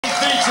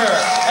catcher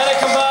at a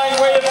combined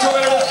weight of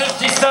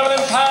 257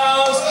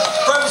 pounds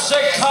from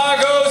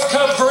Chicago's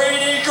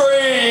Cabrini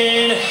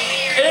Green,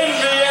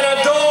 Envy and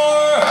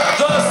Adore,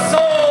 the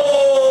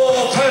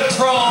Soul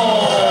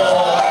Patrol.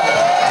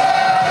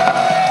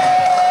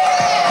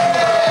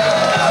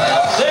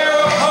 Their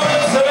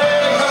opponents today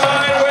at a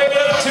combined weight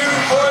of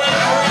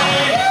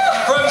 243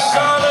 from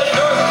Charlotte,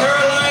 North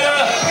Carolina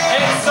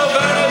and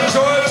Savannah,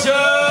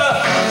 Georgia,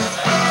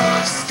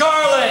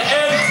 Scarlett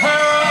and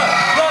Tara,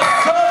 the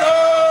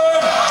Southern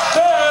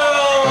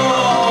Belle.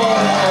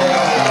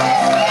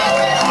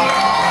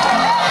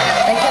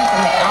 They come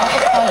from the Alpha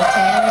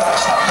towns of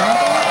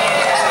Chicago.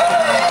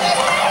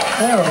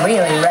 They were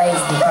really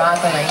raised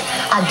properly.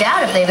 I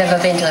doubt if they've ever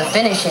been to a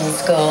finishing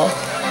school.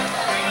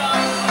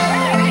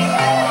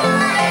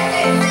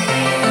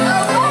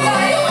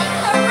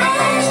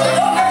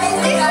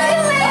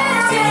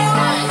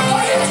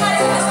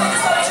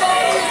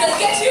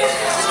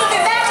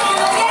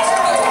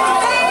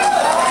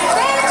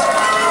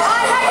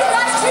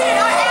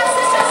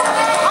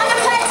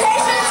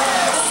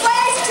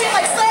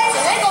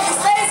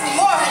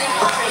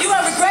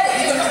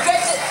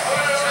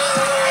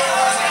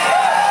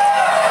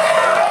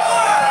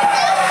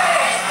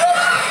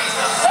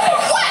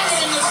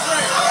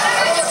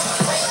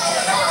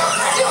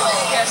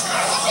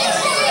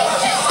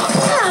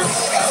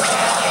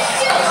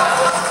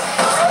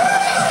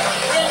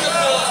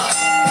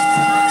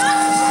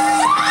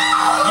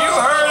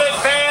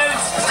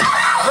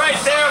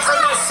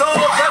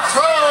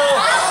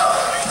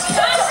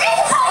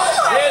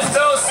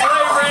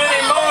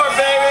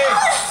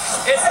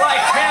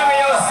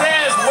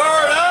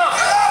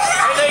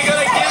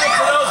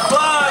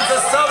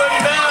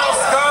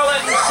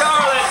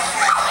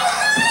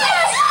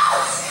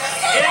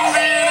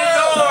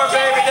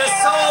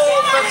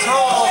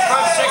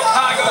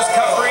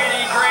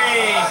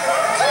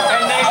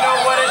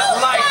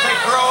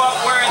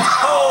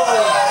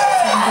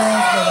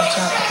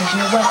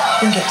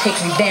 We can take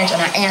revenge on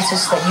our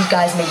ancestors that you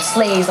guys made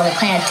slaves on the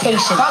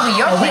plantation. Probably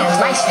your people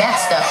like that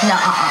stuff. No,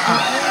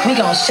 we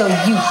gonna show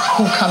you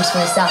who comes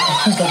from the South and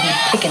who's gonna be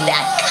picking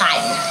that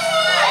cotton.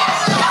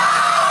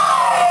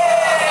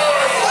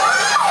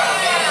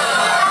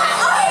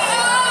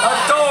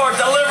 Adore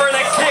delivering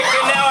a kick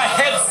and now a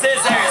head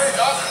scissors.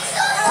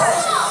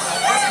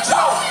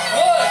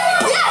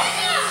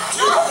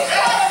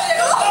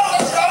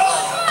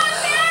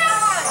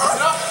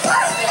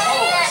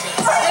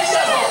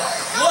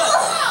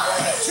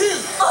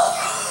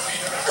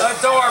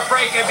 Adore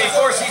breaking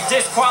before she's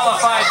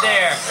disqualified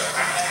there.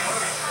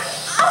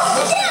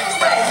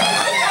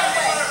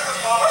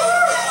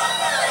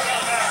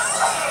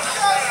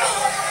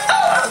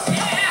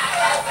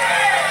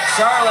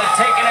 Charlotte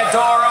taking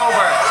Adore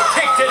over.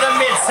 Kick to the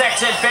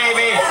midsection,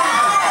 baby.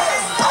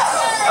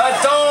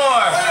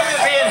 Adore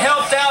being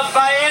helped out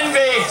by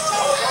Envy.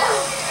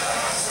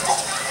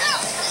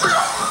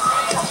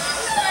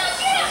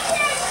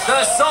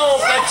 The Soul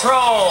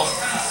Patrol,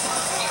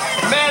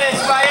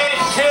 managed by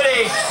Aunt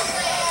Kitty.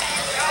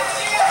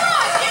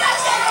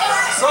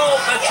 Soul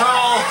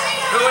Patrol,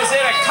 who was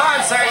in a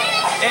concert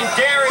in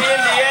Gary,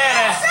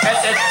 Indiana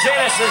at the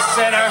Genesis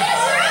Center,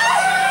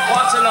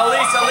 watching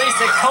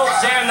Lisa Cult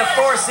Jam, the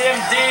Force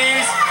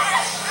MDs,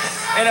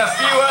 and a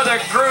few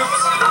other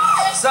groups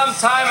some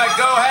time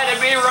ago had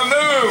to be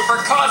removed for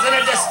causing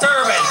a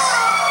disturbance.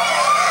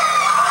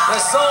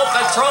 The Soul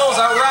Patrol's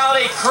a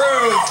rowdy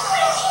crew.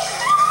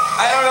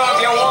 I don't know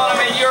if you want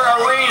them in your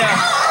arena.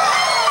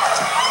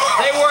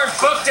 They weren't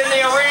booked in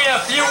the arena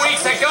a few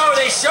weeks ago.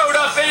 They showed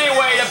up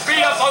anyway to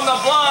beat up on the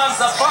blondes,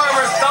 the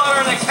farmer's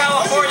daughter, and the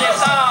California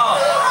doll.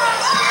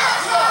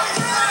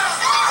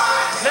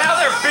 Now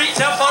they're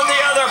beating up on the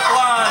other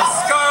blondes,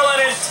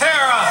 Scarlett and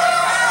Tara,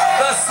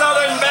 the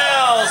Southern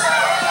Bells.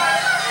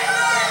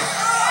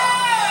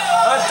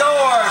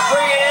 Adore,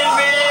 bringing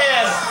Envy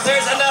in.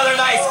 There's another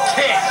nice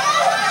kick.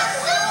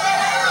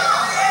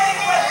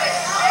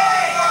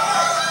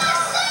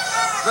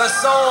 The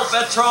Soul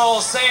Patrol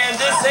saying,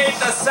 this ain't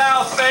the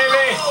South,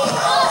 baby.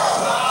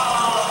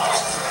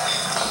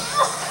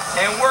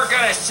 And we're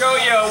gonna show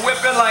you a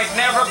whipping like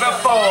never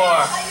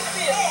before.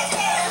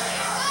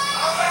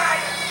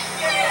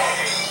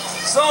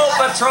 Soul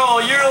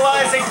Patrol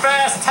utilizing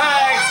fast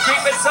tags,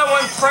 keeping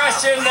someone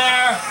fresh in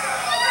there.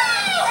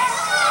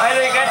 I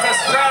think that's a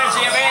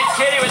strategy of Aunt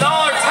Kitty with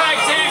all her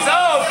tag teams.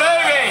 Oh,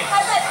 baby!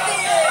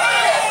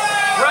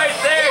 Right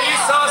there, you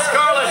saw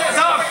Scarlett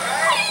dump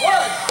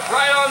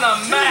right on the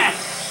mat.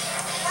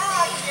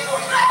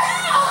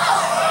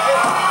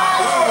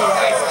 Ooh,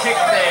 nice kick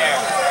there.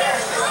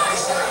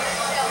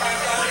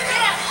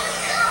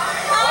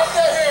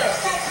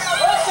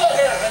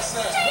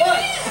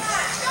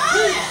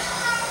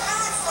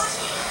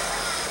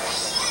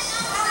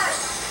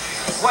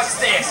 What's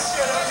this?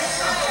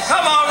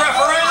 Come on,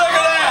 referee, look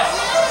at that!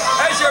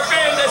 As you're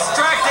being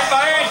distracted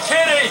by Aunt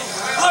Kitty,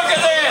 look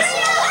at this!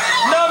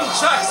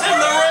 Nunchucks in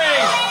the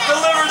ring,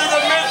 delivered to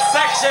the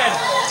midsection.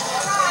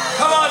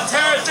 Come on,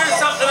 Tara, do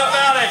something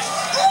about it.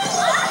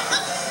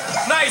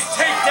 Nice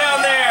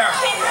takedown there.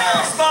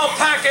 Small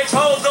package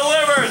hold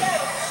delivered.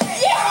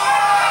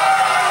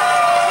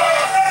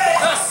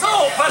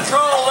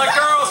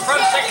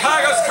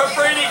 Chicago's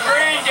Cabrini Green.